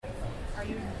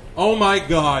Oh my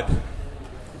God.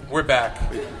 We're back.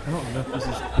 I don't know if this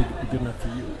is good enough for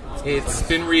you. It's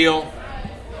been real.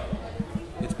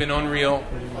 It's been unreal.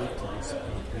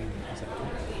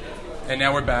 And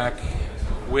now we're back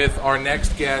with our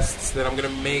next guests that I'm going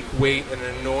to make wait an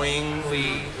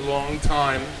annoyingly long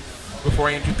time before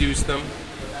I introduce them.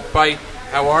 Bite,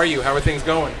 how are you? How are things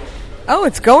going? Oh,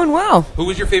 it's going well. Who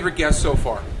was your favorite guest so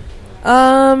far?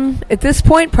 At this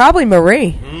point, probably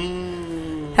Marie.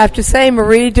 Have to say,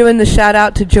 Marie doing the shout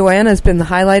out to Joanna has been the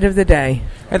highlight of the day.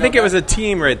 I think it was a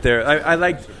team right there. I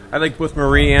liked both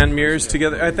Marie and Mears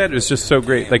together. I thought it was just so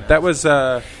great. Like that was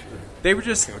they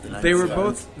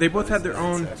both had their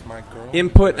own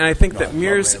input, and I think that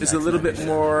Mears is a little bit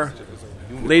more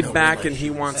laid back and he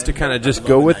wants to kind of just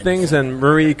go with things, and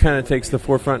Marie kind of takes the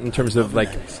forefront in terms of like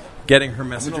getting her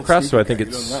message across. So I think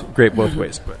it's great both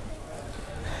ways. But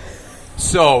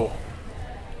so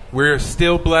we're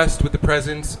still blessed with the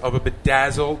presence of a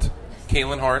bedazzled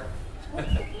Caitlin Hart.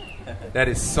 That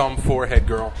is some forehead,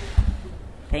 girl.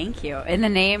 Thank you. In the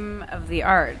name of the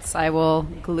arts, I will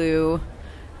glue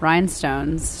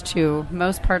rhinestones to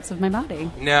most parts of my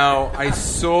body. Now, I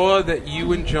saw that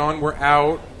you and John were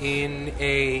out in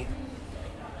a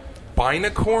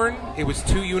binacorn. It was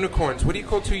 2 unicorns. What do you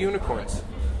call 2 unicorns?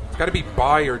 It's got to be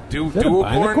bi or dual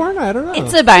corn. I don't know.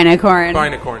 It's a binacorn.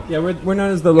 Binacorn. Yeah, we're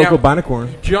known as the local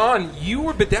binacorn. John, you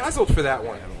were bedazzled for that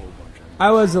one.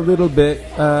 I was a little bit.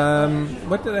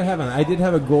 What did I have on? I did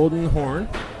have a golden horn.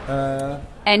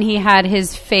 And he had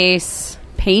his face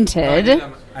painted.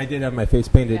 I did have my face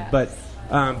painted, yes.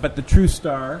 But the true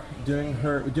star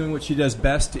doing what she does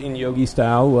best in yogi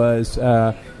style was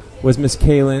Miss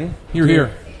Kaylin.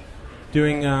 Here.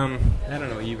 Doing I don't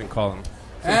know what you even call them.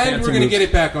 And we're going to get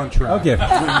it back on track. Okay.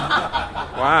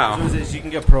 Wow. So you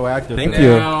can get proactive. Thank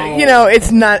you. You know,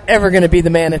 it's not ever going to be the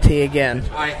manatee again.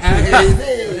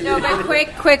 No, but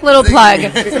quick little plug.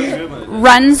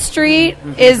 Run Street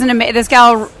is this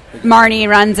gal Marnie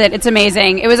runs it. It's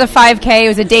amazing. It was a 5K. It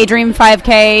was a Daydream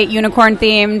 5K, unicorn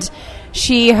themed.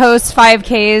 She hosts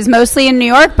 5Ks mostly in New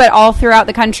York, but all throughout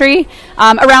the country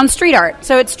around street art.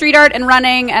 So it's street art and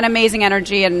running and amazing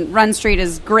energy, and Run Street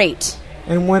is great.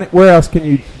 And where else can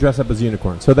you dress up as a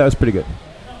unicorn? So that was pretty good.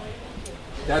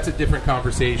 That's a different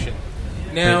conversation.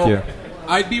 Now,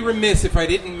 I'd be remiss if I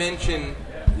didn't mention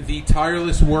the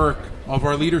tireless work of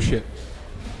our leadership.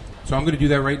 So I'm going to do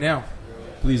that right now.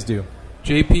 Please do.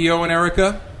 JPO and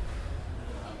Erica.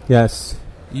 Yes.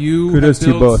 You kudos have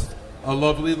to you built both. A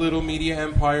lovely little media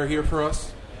empire here for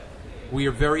us. We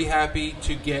are very happy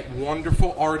to get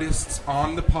wonderful artists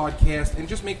on the podcast and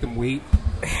just make them wait.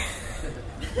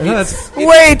 It's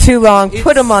way too long.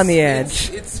 Put them on the edge.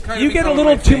 It's kind you of get a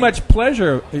little too much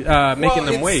pleasure making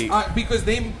them wait. Because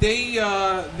they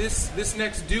this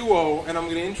next duo, and I'm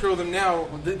going to intro them now.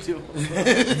 It's you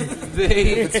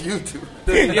two.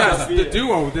 The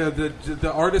duo,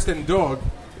 the artist and dog.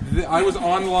 I was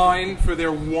online for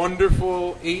their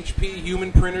wonderful HP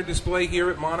human printer display here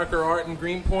at Moniker Art in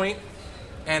Greenpoint,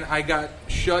 and I got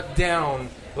shut down.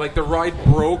 Like the ride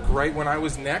broke right when I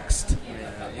was next.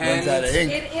 Runs out of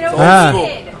ink.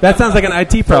 That sounds like an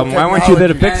IT problem. Why weren't you there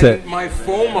to fix it? My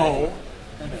FOMO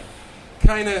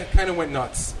kind of went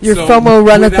nuts. Your FOMO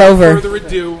runneth over. Without further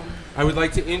ado, I would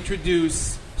like to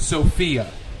introduce Sophia.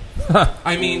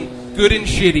 I mean, good and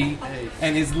shitty,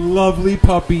 and his lovely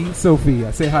puppy,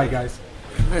 Sophia. Say hi, guys.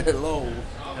 Hello.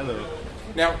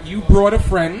 Now, you brought a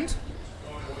friend.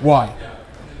 Why?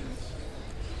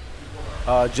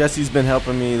 Jesse's been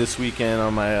helping me this weekend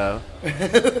on my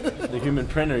the human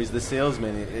printer. He's the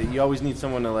salesman. You always need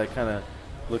someone to like kind of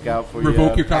look out for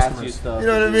Revoke your pass customers. stuff, you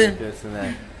know what I mean? This and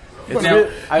that.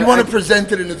 You want to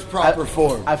present it in its proper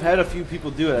form. I've had a few people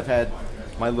do it. I've had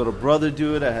my little brother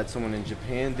do it. I had someone in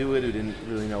Japan do it who didn't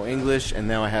really know English, and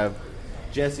now I have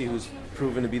Jesse, who's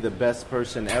proven to be the best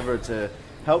person ever to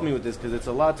help me with this, because it's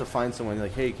a lot to find someone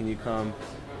like, hey, can you come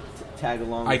tag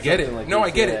along? I get it. Like no, this?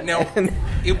 I get it. Now,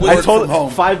 it I was told him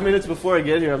 5 minutes before I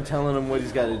get here, I'm telling him what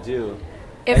he's got to do.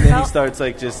 And then he starts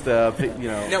like just, Now,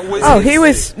 he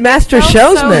was master So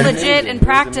showsman. legit in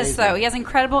practice, though. He has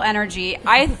incredible energy.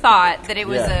 I thought that it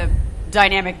was a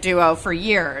dynamic duo for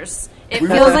years. It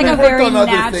feels like a very on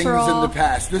other natural. things in the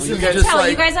past. This is You can just tell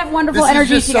like you guys have wonderful this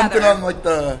energy is just together. something on like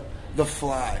the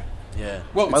fly. Yeah.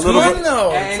 well, It's good fun,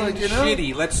 though. and It's like,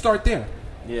 shitty. Let's start there.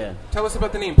 Yeah. Tell us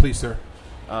about the name, please, sir.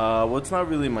 Well, it's not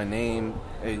really my name,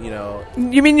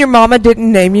 You mean your mama didn't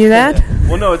name you that?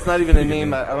 Well, no, it's not even a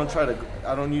name. I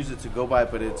don't use it to go by,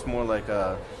 but it's more like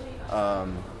a, I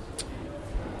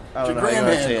don't know how you want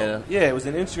to say it. Yeah, it was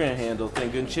an Instagram handle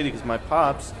thing, good and shitty, because my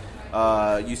pops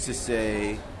used to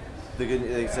say,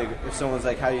 if someone's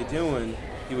like, how you doing?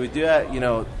 he would do that,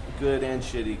 good and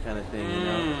shitty kind of thing,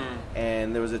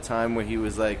 And there was a time where he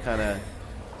was like kind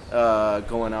of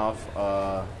going off,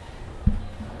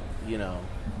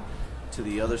 to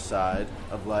the other side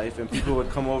of life, and people would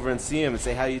come over and see him and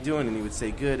say, "How you doing?" And he would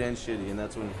say, "Good and shitty," and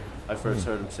that's when I first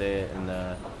heard him say it, and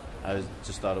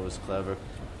just thought it was clever.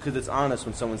 Because it's honest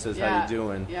when someone says, "How you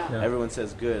doing?" Yeah. Everyone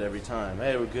says good every time.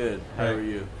 Hey, we're good. How are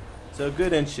you? So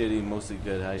good and shitty, mostly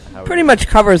good. How Pretty much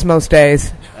covers most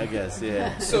days. I guess,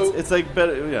 yeah. So it's like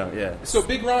better, yeah. So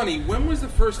Big Ronnie, when was the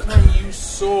first time you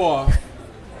saw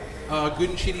Good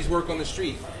and Shitty's work on the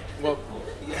street? Well,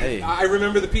 Hey. I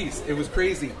remember the piece. It was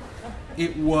crazy.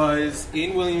 It was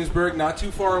in Williamsburg, not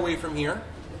too far away from here.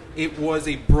 It was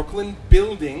a Brooklyn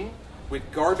building with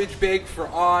garbage bag for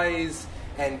eyes,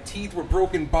 and teeth were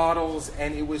broken bottles,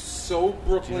 and it was so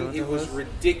Brooklyn, it was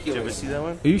ridiculous. Did you ever see that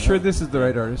one? Are you sure this is the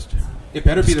right artist? It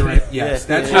better be the right. Yes,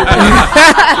 Yeah. that's your.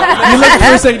 You look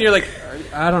for a second, you're like,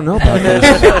 I don't know about this.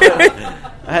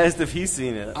 I asked if he's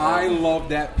seen it. I love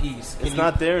that piece. It's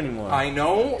not there anymore. I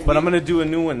know, But I'm going to do a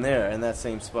new one there in that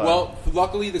same spot. Well,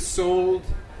 luckily, the sold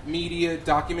media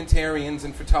documentarians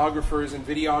and photographers and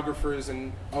videographers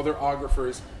and other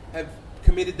ographers have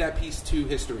committed that piece to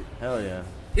history. Hell yeah.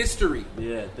 History.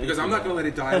 Yeah. Because I'm not going to let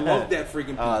it die. I love that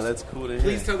freaking piece. That's cool to hear.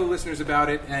 Please tell the listeners about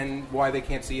it and why they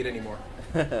can't see it anymore.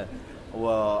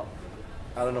 Well,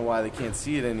 I don't know why they can't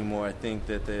see it anymore. I think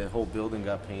that the whole building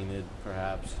got painted,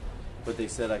 perhaps. But they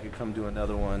said I could come do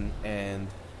another one. And,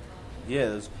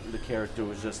 yeah, the character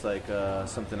was just like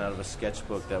something out of a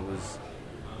sketchbook that was,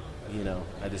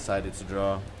 I decided to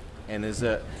draw. And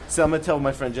so I'm going to tell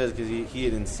my friend Jez, because he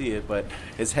didn't see it, but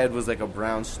his head was like a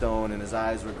brown stone and his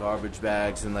eyes were garbage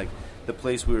bags. And, like, the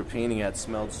place we were painting at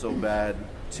smelled so bad,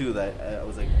 too, that I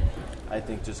was like, I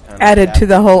think just kind of Added to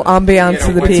the whole ambiance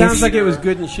of the It piece. Sounds like it was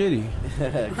good and shitty.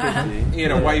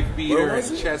 White beater,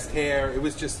 chest hair. It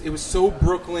was so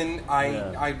Brooklyn.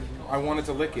 I wanted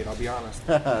to lick it. I'll be honest.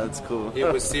 That's cool. It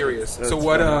was serious. So That's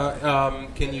what? funny.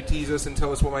 Can you tease us and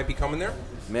tell us what might be coming there?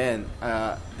 Man,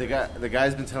 the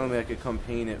guy's been telling me I could come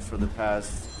paint it for the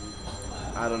past,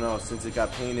 I don't know, since it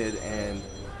got painted, and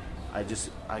I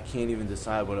can't even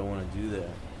decide what I want to do there.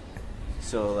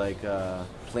 So like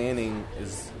planning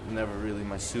is never really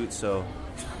my suit. So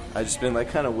I just been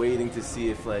like kind of waiting to see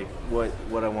if like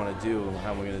what I want to do and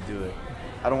how I'm gonna do it.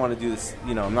 I don't want to do this,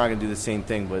 I'm not gonna do the same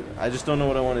thing, but I just don't know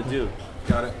what I want to do.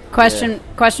 Got it.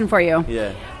 Question for you.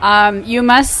 Yeah. You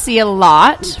must see a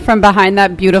lot from behind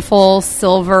that beautiful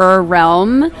silver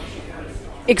realm,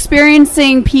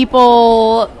 experiencing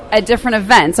people at different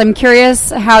events. I'm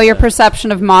curious how your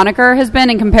perception of Moniker has been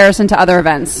in comparison to other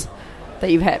events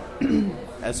that you've hit.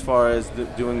 As far as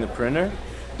doing the printer?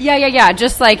 Yeah.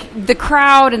 Just like the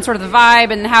crowd and sort of the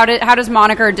vibe, and how does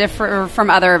Moniker differ from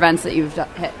other events that you've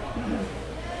hit?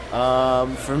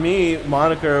 For me,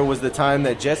 Moniker was the time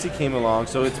that Jesse came along,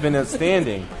 so it's been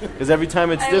outstanding. Because every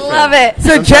time it's different. I love it.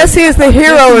 So Jesse is the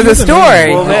hero of the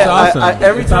story. Well, man, awesome.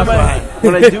 every time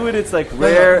when I do it, it's like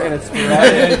rare and it's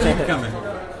sporadic.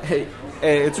 Hey,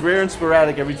 it's rare and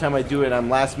sporadic every time I do it. I'm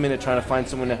last minute trying to find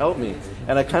someone to help me.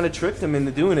 And I kind of tricked him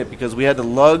into doing it because we had to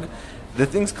lug. The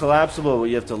thing's collapsible, but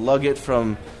you have to lug it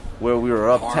from where we were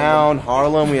uptown,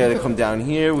 Harlem. We had to come down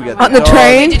here. We got On the dog.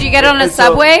 train? Did you get it on a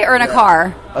subway or in a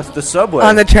car? The subway.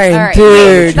 On the train, All right.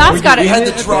 dude. That's got We had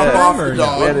it. to drop off the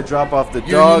dog. We had to drop off the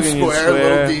dog in Union Union Square,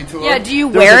 Square. little detour. Yeah, do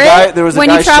you There was wear a guy, it there was a when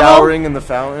guy you travel? showering in the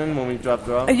fountain when we dropped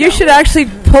off. You should actually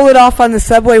pull it off on the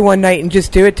subway one night and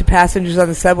just do it to passengers on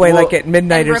the subway Well, like at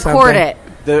midnight And or something. record it.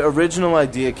 The original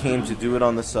idea came to do it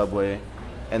on the subway,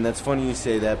 and that's funny you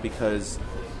say that because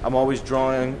I'm always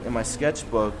drawing in my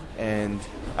sketchbook, and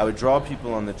I would draw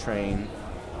people on the train,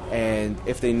 and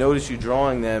if they notice you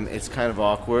drawing them, it's kind of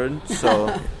awkward.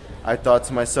 So I thought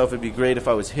to myself it'd be great if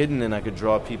I was hidden and I could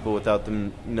draw people without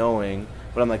them knowing.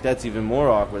 But I'm like, that's even more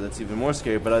awkward. That's even more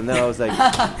scary. But then I was like,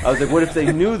 what if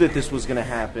they knew that this was going to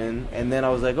happen? And then I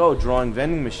was like, oh, drawing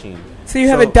vending machine. So you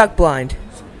have a duck blind.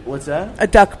 What's that? A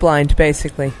duck blind,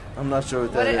 basically. I'm not sure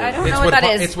what that is. I don't know what that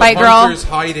is. It's Spy what Girl. hunters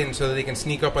hide in so that they can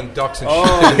sneak up on ducks and shoot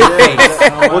Oh, them in the face.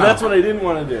 yeah. Well, that's what I didn't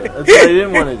want to do. That's what I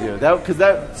didn't want to do. Because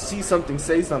that see something,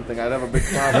 say something, I'd have a big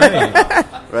problem.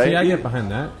 Right? See, I get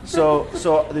behind that. So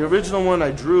the original one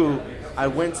I drew, I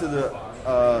went to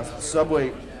the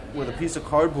subway with a piece of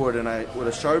cardboard, and with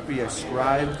a Sharpie, I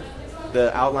scribed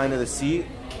the outline of the seat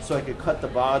so I could cut the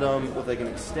bottom with like an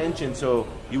extension so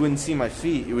you wouldn't see my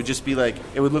feet. It would just be like,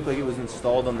 it would look like it was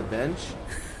installed on the bench.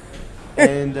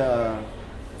 And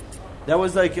That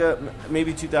was like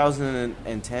maybe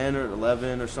 2010 or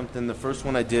 11 or something. The first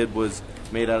one I did was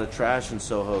made out of trash in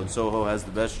Soho, and Soho has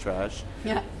the best trash.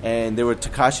 Yeah. And there were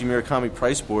Takashi Murakami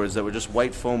price boards that were just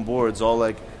white foam boards all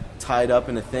like tied up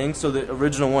in a thing. So the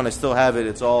original one, I still have it.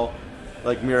 It's all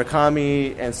like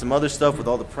Murakami and some other stuff with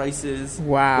all the prices.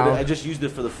 Wow. But I just used it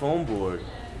for the foam board.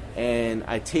 And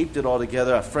I taped it all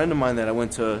together. A friend of mine that I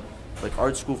went to like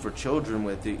art school for children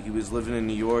with, he was living in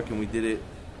New York, and we did it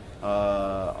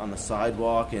on the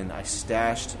sidewalk. And I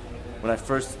stashed, when I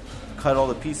first cut all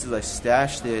the pieces, I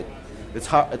stashed it. It's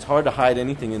hard to hide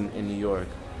anything in New York.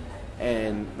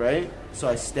 And right, so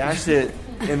I stashed it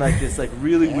in like this like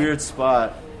really weird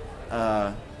spot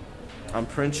on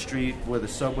Prince Street where the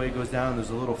subway goes down.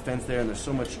 There's a little fence there, and there's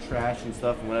so much trash and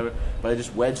stuff and whatever. But I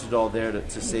just wedged it all there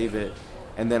to save it.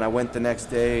 And then I went the next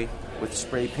day with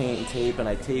spray paint and tape, and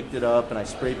I taped it up and I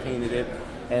spray painted it.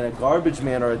 And a garbage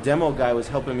man or a demo guy was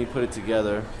helping me put it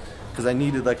together because I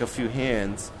needed like a few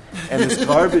hands. And this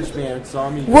garbage man saw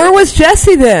me. Where was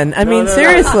Jesse then? I mean,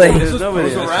 seriously. There's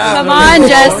nobody. Come on,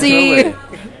 Jesse.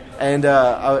 And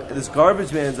this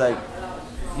garbage man's like,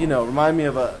 remind me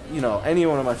of any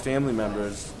one of my family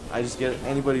members. I just get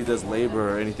anybody who does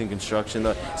labor or anything construction.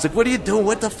 It's like, what are you doing?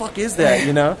 What the fuck is that?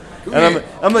 And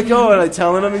I'm like, oh, and I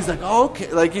telling him. He's like, oh,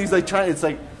 okay. Like he's like trying. It's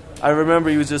like I remember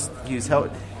he was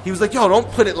helping. He was like, yo, don't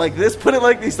put it like this. Put it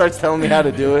like this. He starts telling me how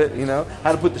to do it.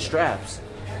 How to put the straps.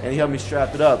 And he helped me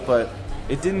strap it up, but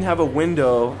it didn't have a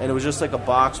window, and it was just like a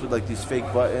box with like these fake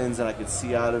buttons, and I could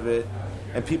see out of it.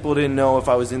 And people didn't know if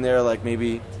I was in there, like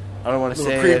maybe I don't want to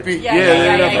say creepy. it.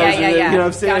 Yeah. You know what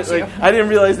I'm saying? Like I didn't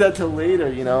realize that till later,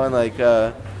 and like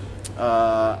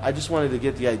I just wanted to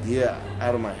get the idea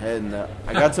out of my head, and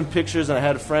I got some pictures, and I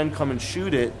had a friend come and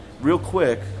shoot it real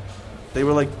quick. They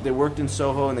worked in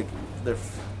Soho, and they're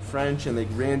French, and they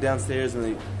ran downstairs and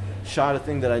they shot a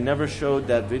thing that I never showed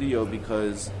that video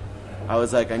because I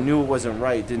was like, I knew it wasn't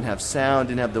right. It didn't have sound,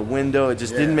 didn't have the window. It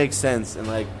just didn't make sense. And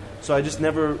like, so I just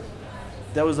never,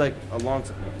 that was like a long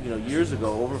time, years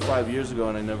ago, over 5 years ago,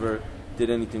 and I never did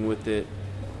anything with it.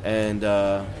 And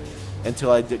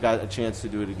until I got a chance to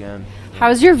do it again.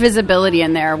 How's your visibility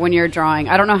in there when you're drawing?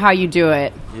 I don't know how you do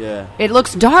it. Yeah. It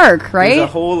looks dark, right? There's a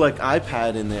whole like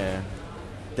iPad in there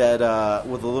that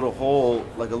with a little hole,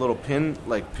 like a little pin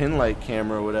light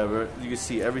camera or whatever, you can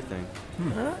see everything. You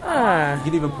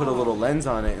can even put a little lens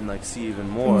on it and like see even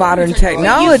more. Modern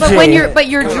technology. But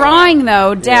you're drawing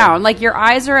though down, like your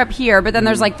eyes are up here, but then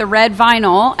there's like the red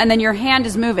vinyl, and then your hand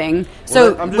is moving.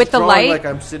 So I'm just with the drawing, light, like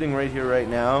I'm sitting right here right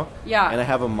now. Yeah. And I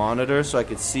have a monitor so I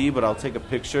could see, but I'll take a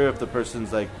picture if the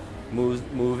person's like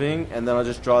moving, and then I'll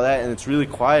just draw that, and it's really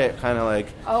quiet, kind of like.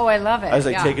 Oh, I love it. I just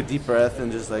like take a deep breath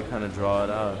and just like kind of draw it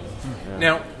out. Yeah.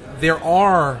 Now, there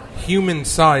are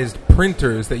human-sized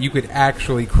printers that you could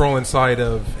actually crawl inside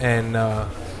of and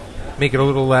make it a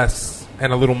little less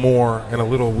and a little more and a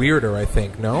little weirder, I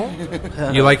think. No?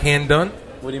 You like hand done?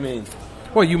 What do you mean?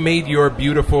 Well, you made your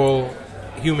beautiful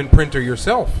human printer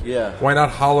yourself. Yeah. Why not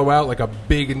hollow out like a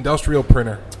big industrial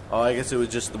printer? Oh, I guess it was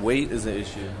just the weight is the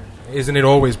issue. Isn't it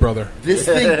always, brother? This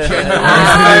thing Isn't it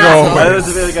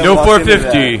always? No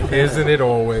 450. Isn't it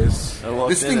always?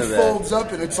 This thing folds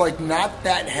up, and it's like not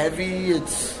that heavy.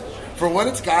 It's for what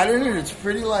it's got in it. It's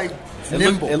pretty like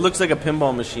nimble. It looks like a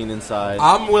pinball machine inside.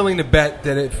 I'm willing to bet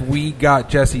that if we got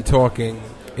Jesse talking,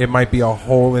 it might be a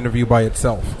whole interview by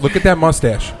itself. Look at that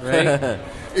mustache. Right?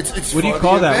 It's what do you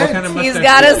call that? What kind of mustache? he's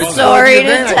got a story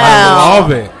to tell. I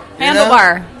love it.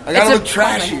 Handlebar. I gotta look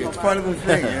trashy. It's part of the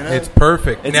thing. It's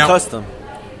perfect. It's now, custom.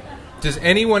 Does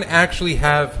anyone actually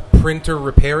have printer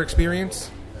repair experience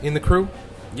in the crew?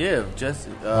 Yeah, Jesse.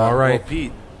 All right. Well,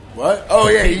 Pete. What? Oh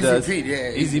yeah, Pete Easy does. Pete.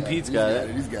 Yeah, Easy Pete's got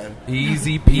it. He's got it.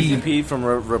 Easy Pete. Easy Pete from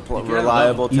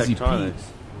Reliable Easy Tektronix.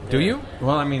 Do you?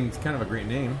 Well, I mean, it's kind of a great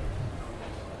name.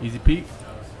 Easy Pete.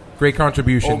 Great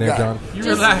contribution there, God. John. You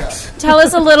relax. Tell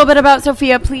us a little bit about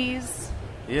Sophia, please.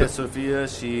 Yeah, Sophia.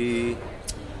 She.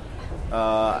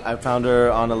 I found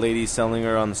her on a lady selling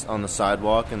her on the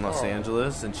sidewalk in Los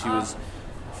Angeles, and she was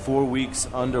 4 weeks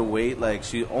underweight. Like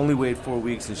she only weighed 4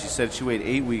 weeks, and she said she weighed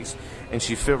 8 weeks, and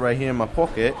she fit right here in my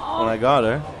pocket when I got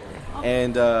her.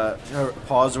 And her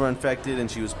paws were infected,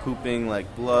 and she was pooping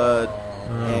like blood.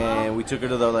 And we took her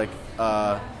to the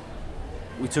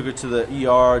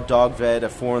ER dog vet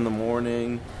at 4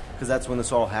 a.m. because that's when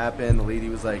this all happened. The lady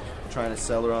was like trying to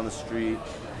sell her on the street.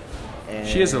 And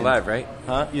She is alive, right?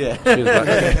 Huh? Yeah. She is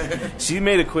alive. She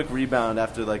made a quick rebound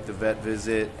after like the vet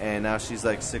visit, and now she's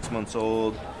like 6 months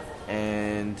old,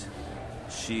 and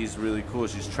she's really cool.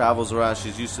 She travels around.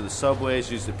 She's used to the subway.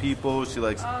 She's used to people. She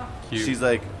likes. Cute. She's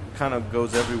like kind of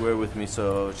goes everywhere with me,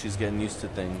 so she's getting used to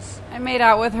things. I made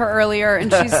out with her earlier,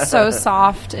 and she's so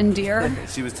soft and dear.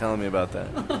 She was telling me about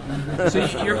that.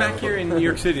 So you're back here in New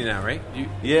York City now, right?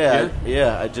 Yeah.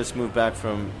 I just moved back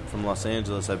from Los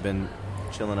Angeles. I've been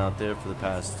chilling out there for the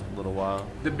past little while.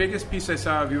 The biggest piece I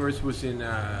saw of yours was in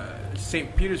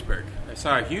St. Petersburg. I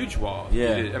saw a huge wall.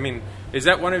 Yeah. I mean, is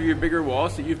that one of your bigger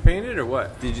walls that you've painted, or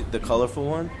what? The colorful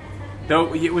one?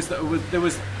 No, it was a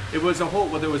whole.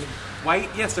 Well, there was white.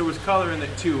 Yes, there was color in it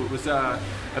too. It was a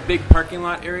big parking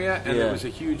lot area, and there was a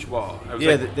huge wall.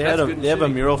 They have a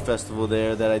mural festival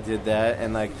there that I did that,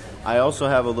 and like I also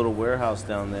have a little warehouse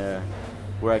down there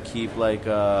where I keep like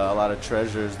a lot of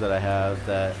treasures that I have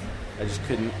that I just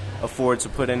couldn't afford to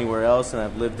put anywhere else, and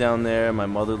I've lived down there. My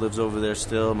mother lives over there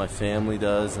still. My family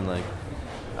does, and like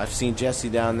I've seen Jesse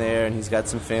down there, and he's got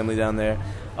some family down there.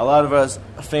 A lot of us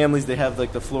families, they have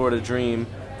like the Florida dream,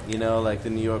 you know, like the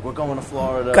New York. We're going to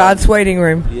Florida. God's waiting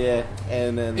room. Yeah,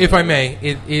 and then if I may,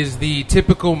 it is the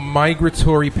typical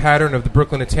migratory pattern of the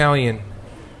Brooklyn Italian.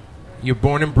 You're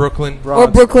born in Brooklyn. Or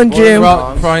Brooklyn Jew.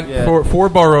 Four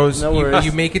boroughs. No worries.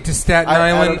 You make it to Staten I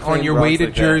Island don't on claim your Bronx way to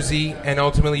like that. Jersey, and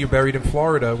ultimately you're buried in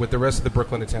Florida with the rest of the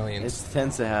Brooklyn Italians. it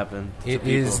tends to happen. to It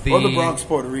is people. the Or the Bronx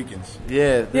Puerto Ricans.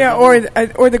 Yeah. Yeah,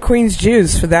 or the Queens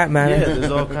Jews, for that matter. Yeah,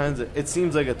 there's all kinds of. It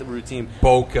seems like a routine.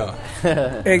 Boca.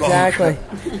 Exactly.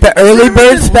 The early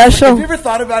bird special. Have you ever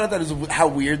thought about it? That is how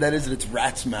weird that is. That it's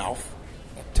rat's mouth.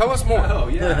 Tell us more. Oh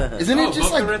yeah. Isn't it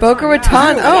just like Boca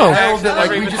Raton. Oh, hell that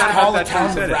like we Never just even call thought a town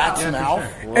that the you rat's said it.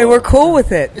 mouth? and we're cool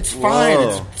with it. It's fine.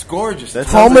 Whoa. It's gorgeous. That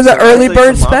Home sounds of the like early some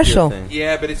bird mafia special. thing.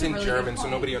 Yeah, but it's in German, so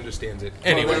nobody understands it.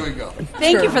 Anyway, There we go.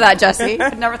 Thank you for that, Jesse.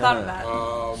 I've never thought of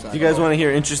that. Do you guys want to hear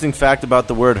an interesting fact about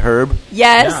the word herb?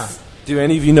 Yes. Do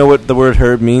any of you know what the word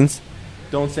herb means?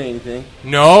 Don't say anything.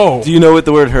 no. Do you know what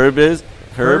the word herb is?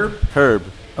 Herb.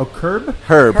 Oh, curb?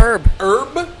 Herb. Herb.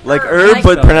 Herb? Like Herb. herb, Like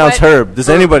but so. pronounced What? herb. Does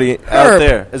anybody out Herb.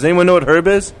 there? Does anyone know what herb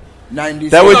is?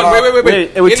 90s. That would- Hold on,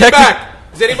 wait. It would In the techni-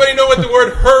 back. Does anybody know what the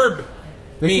word herb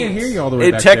They means? can't hear you all the way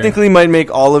It back technically might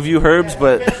make all of you herbs,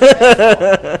 but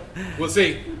We'll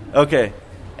see. okay.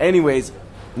 Anyways,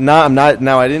 I'm not.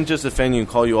 Now I didn't just offend you and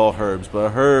call you all herbs, but a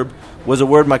herb was a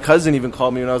word my cousin even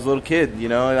called me when I was a little kid. You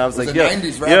know, and I was It was like, a yo,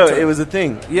 90s rap yo, term. it was a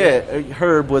thing. Yeah, a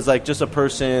herb was like just a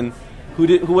person who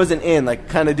wasn't in, like,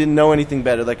 kind of didn't know anything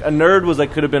better. Like a nerd was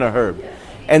like could have been a herb,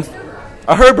 and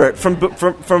a Herbert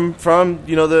from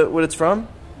you know what it's from?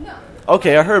 No.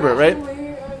 Okay, a Herbert, right?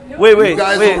 Wait. You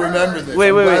guys will remember this. Wait.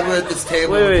 I'm glad we're at this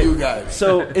table with you guys.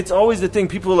 So it's always the thing.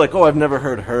 People are like, "Oh, I've never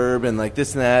heard herb," and like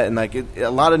this and that, and like a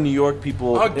lot of New York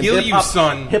people. I'll kill you,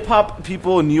 son. Hip hop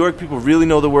people, New York people really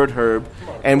know the word herb,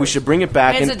 and we should bring it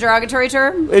back. It's a derogatory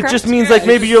term. It just means like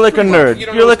maybe you're like a nerd. You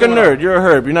don't You're know like a what's going nerd. on. You're a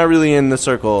herb. You're not really in the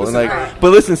circle. And Listen, like,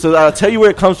 but listen. So I'll tell you where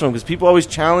it comes from because people always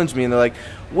challenge me and they're like,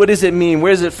 "What does it mean?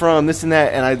 Where's it from? This and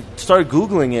that." And I started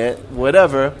googling it,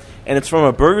 whatever, and it's from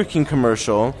a Burger King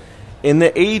commercial in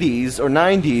the 80s or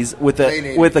 90s with Late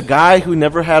 80s. a guy who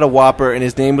never had a Whopper and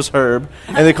his name was Herb,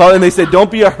 and they called it and they said,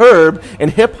 "Don't be a herb," and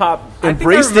hip hop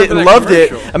embraced it and remember that loved it.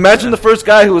 commercial. Imagine the first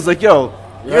guy who was like, "Yo,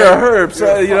 you're a herb,"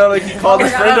 so you know, like he called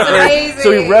his friend a That's herb. amazing.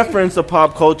 So he referenced a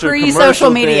pop culture Pre-social commercial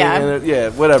media. thing, and yeah,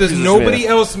 whatever. Does Piece of nobody shit.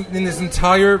 else in this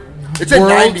entire It's a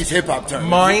world 90s hip hop term.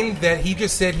 mind that he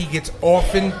just said he gets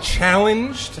often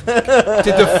challenged to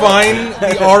define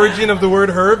the origin of the word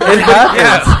herb? Everybody,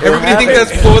 happens. It everybody think happens.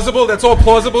 that's plausible? That's all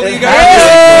plausible to you guys?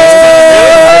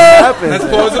 It happens. That's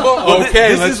plausible? Well, Okay,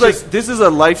 this let's is like just... this is a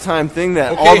lifetime thing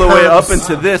that Okay, all the way herbs. up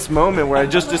into this moment where I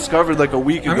just discovered like a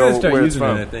week I'm ago gonna start where it's using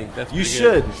from. it, I think. That's You pretty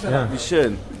should. Yeah. You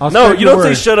should. I'll No, spread you the don't say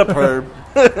word. "shut up, Herb."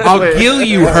 I'll Wait. kill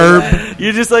you, Herb.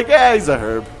 You're just like, yeah, he's a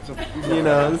herb. You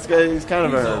know, this guy, he's kind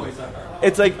of a herb.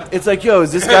 It's like, yo,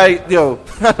 is this guy, yo,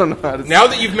 I don't know how to Now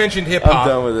that you've mentioned I'm hip-hop,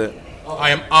 done with it.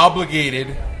 I am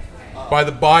obligated by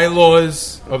the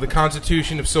bylaws of the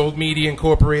Constitution of Sold Media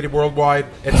Incorporated Worldwide,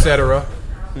 etc.,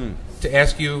 to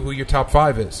ask you who your top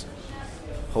 5 is.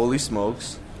 Holy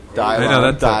smokes. I know,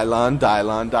 Dylon, that's Dylon,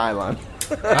 Dylon, Dylon.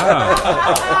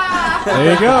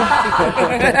 There you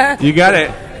go. You got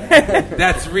it.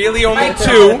 That's really only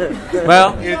 2.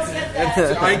 Well,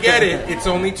 I get it. It's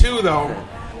only 2, though.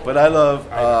 But I love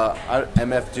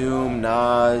MF Doom,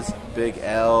 Nas, Big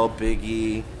L,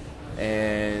 Biggie,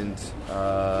 and,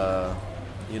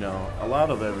 you know, a lot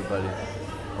of everybody.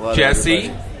 A lot of Jesse.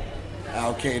 everybody.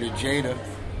 Al Qaeda Jada.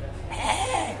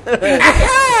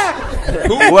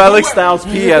 Well, I like Styles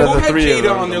P out of the Who three had of Jada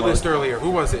them. on their list earlier?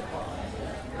 Who was it?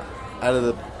 Out of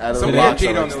the Out of the Somebody box, had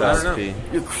I Jade like on the list. Styles P.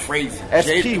 You're crazy.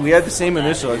 SP, we had the same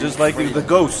initial. I just like the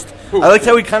Ghost. I liked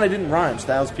how he kind of didn't rhyme.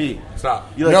 Styles P.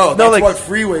 Stop. You like, No, that's like, what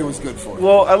Freeway was good for.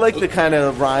 Well, I like the kind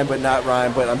of rhyme, but not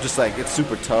rhyme. But I'm just like, it's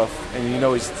super tough, and you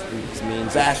know he's mean.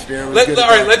 Bash there was All good.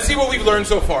 right, let's see what we've learned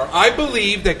so far. I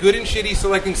believe that Good and Shitty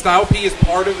selecting Style P as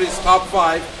part of his top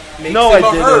 5 makes No, him I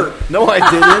a herd. didn't. No, I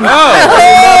didn't.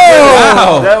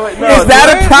 Wow. Is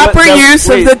that a proper use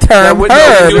of the term You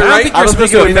herb? were right. think I you're don't think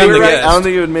supposed it to would offend make the I guest. don't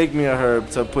think it would make me a herb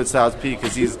to put Styles P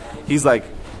because he's like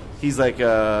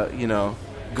you know,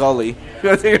 Gully.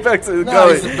 I take it back to the No,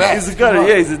 Gully. he's the best. He's a gutter. Come on.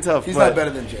 Yeah, he's a tough. He's but- not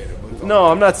better than Jada. But it's all No,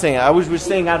 I'm not saying. I was just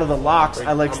saying out of the locks,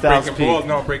 I like Styles Breaking P. balls.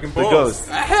 No, breaking The balls.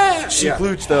 Ghost. She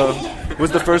Klooch though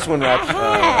was the first one rap.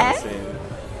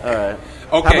 All right.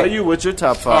 Okay. How about you? What's your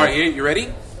top 5? All right, you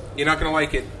ready? You're not going to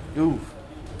like it. Ooh,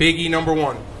 Biggie, number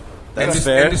 1. That's end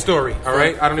fair. End of story, all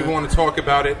right? I don't even want to talk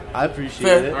about it. I appreciate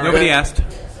Fair. it. All right. Nobody asked.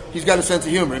 He's got a sense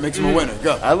of humor. It makes him a winner.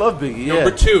 Go. I love Biggie. Yeah.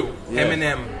 Number 2, Yeah.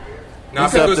 Eminem.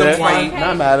 Not He's up because there. I'm white.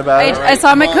 Not mad about it. I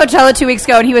saw him at Coachella 2 weeks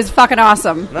ago, and he was fucking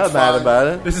awesome. Not mad about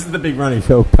it. This is the Big Ronnie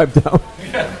Show. Pipe down.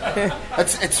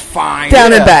 It's fine. Down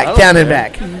and Yeah, I back, don't down and care.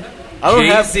 back. I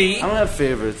Jay-Z. don't have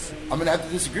favorites. I'm gonna have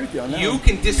to disagree with you on that. You one.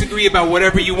 can disagree about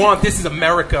whatever you want. This is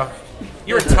America.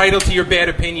 You're entitled to your bad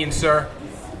opinion, sir.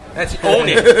 That's own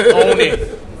it. Own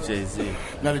it. Jay-Z.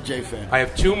 Not a J fan. I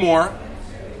have 2 more. You're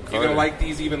Carter. going to like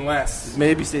these even less.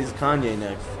 Maybe says Kanye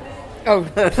next. Oh,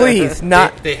 please,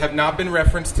 not. They have not been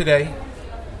referenced today.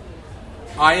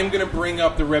 I am going to bring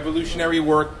up the revolutionary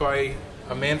work by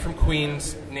a man from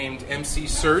Queens named MC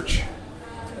Search.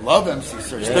 Love MC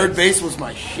Search. Yeah. Third base was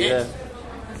my shit. Yeah.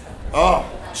 Oh,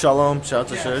 Shalom. Shout out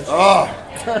to Church.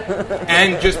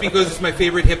 And just because it's my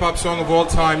favorite hip-hop song of all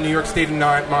time, New York State of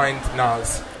Mind,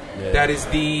 Nas. Yeah. That is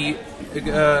the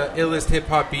illest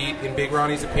hip-hop beat, in Big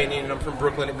Ronnie's opinion, and I'm from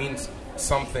Brooklyn. It means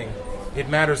something. It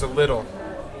matters a little.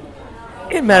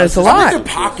 It matters a I think lot. the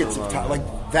pockets of time, like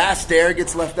Vast Air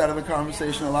gets left out of the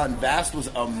conversation a lot, and Vast was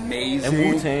amazing.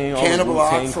 And Wu-Tang, all the Cannibal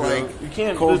Wu-Tang Ox, crew. like You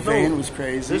can't- Cold there's no- Vein was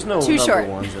crazy. There's no Too number short.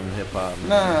 ones in hip hop. Nah,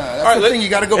 that's right, the thing. You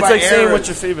got to go It's by like saying eras. what's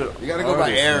your favorite. You got to go by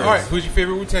artist. eras. All right, who's your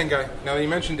favorite Wu-Tang guy? Now that you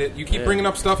mentioned it. You keep bringing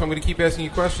up stuff, I'm going to keep asking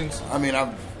you questions. I mean,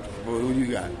 who you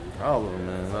got? All of them,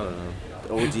 man. I don't know.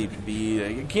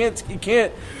 ODB. You can't.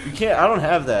 I don't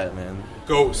have that, man.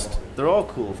 Ghost. They're all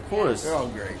cool, of course. They're all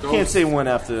great. You can't say one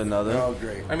after another. They're all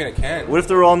great. I mean, I can. What if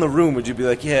they're all in the room? Would you be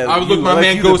like, yeah? I would you- look my like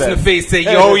man you Ghost in the best. face, say,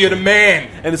 "Yo, you're the man."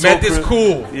 And it's Matt, all this cr-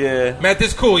 cool. Yeah. Matt,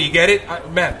 this cool. You get it,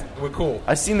 Matt? We're cool.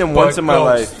 I seen them But once in my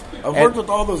Ghost. life. I've And worked with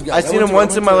all those guys. I seen him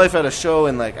once in my life at a show,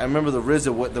 and like I remember the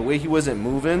RZA. The way he wasn't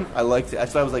moving, I liked it.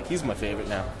 That's why I was like, he's my favorite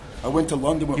now. I went to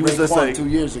London with He was just Raekwon like- 2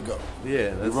 years ago.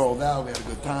 Yeah. We That's, rolled out. We had a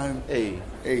good time. hey.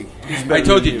 Hey, I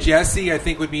told you, Jesse, I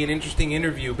think would be an interesting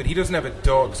interview, but he doesn't have a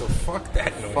dog, so fuck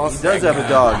that noise. He does have a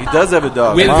dog. He does have a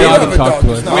dog. With Mom- they him. have a Talk dog, to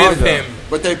it's us. not With hard, though. him.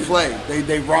 But they play.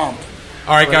 They romp.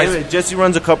 All right, But guys, anyway, Jesse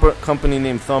runs a company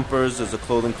named Thumpers. There's a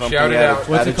clothing company. Shout it out out. of-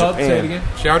 What's out it of called? Say Japan. it again.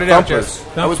 shout it out, Thumpers.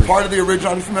 Jess. I was part of the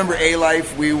original. If you remember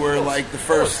A-Life, we were like the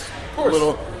first course.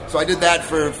 little. So I did that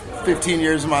for 15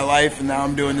 years of my life, and now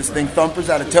I'm doing this thing. Thumpers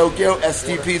out of Tokyo.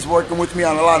 STP's working with me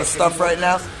on a lot of stuff right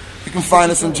now. You can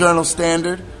find us in Journal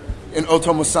Standard, in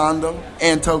Otomo-sando,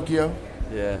 and Tokyo.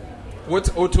 Yeah. What's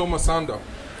Otomo-sando?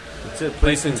 It's a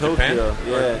place in Tokyo. Japan?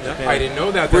 Yeah, Japan. I didn't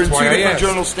know that. We're That's in two why I different asked.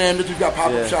 Journal Standards. We've got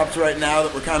pop-up Yeah. shops right now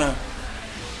that we're kind of.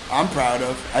 I'm proud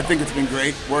of. I think it's been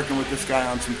great working with this guy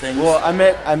on some things. Well, I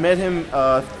met him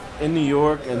in New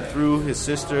York and through his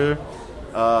sister,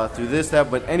 through this, that.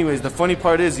 But anyways, the funny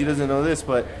part is he doesn't know this,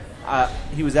 but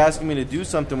he was asking me to do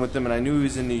something with him, and I knew he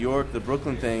was in New York, the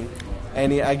Brooklyn thing.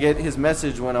 And I get his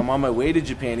message when I'm on my way to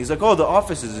Japan. He's like, "Oh, the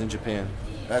office is in Japan,"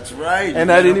 That's right. and You I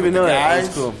met didn't up even with know the that. It was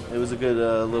guys. cool. It was a good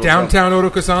little Downtown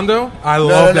Otokosando? I No,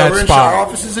 love no, that we're in our spot.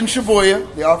 office is in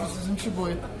Shibuya. The office is in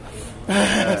Shibuya.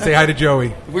 Say hi to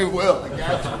Joey. We will. I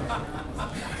got you.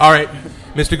 All right,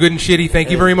 Mr. Good and Shitty, thank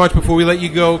you very much. Before we let you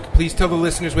go, please tell the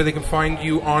listeners where they can find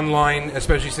you online,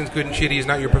 especially since Good and Shitty is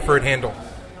not your preferred handle.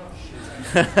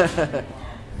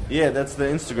 Yeah, that's the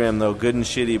Instagram though. Good and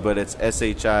Shitty, but it's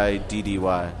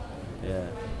SHIDDY. Yeah,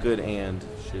 good and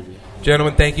shitty.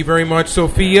 Gentlemen, thank you very much.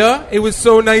 Sophia, it was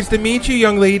so nice to meet you,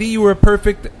 young lady. You were a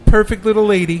perfect little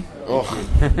lady.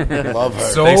 Love her.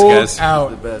 Sold Thanks, guys.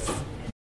 out. The best.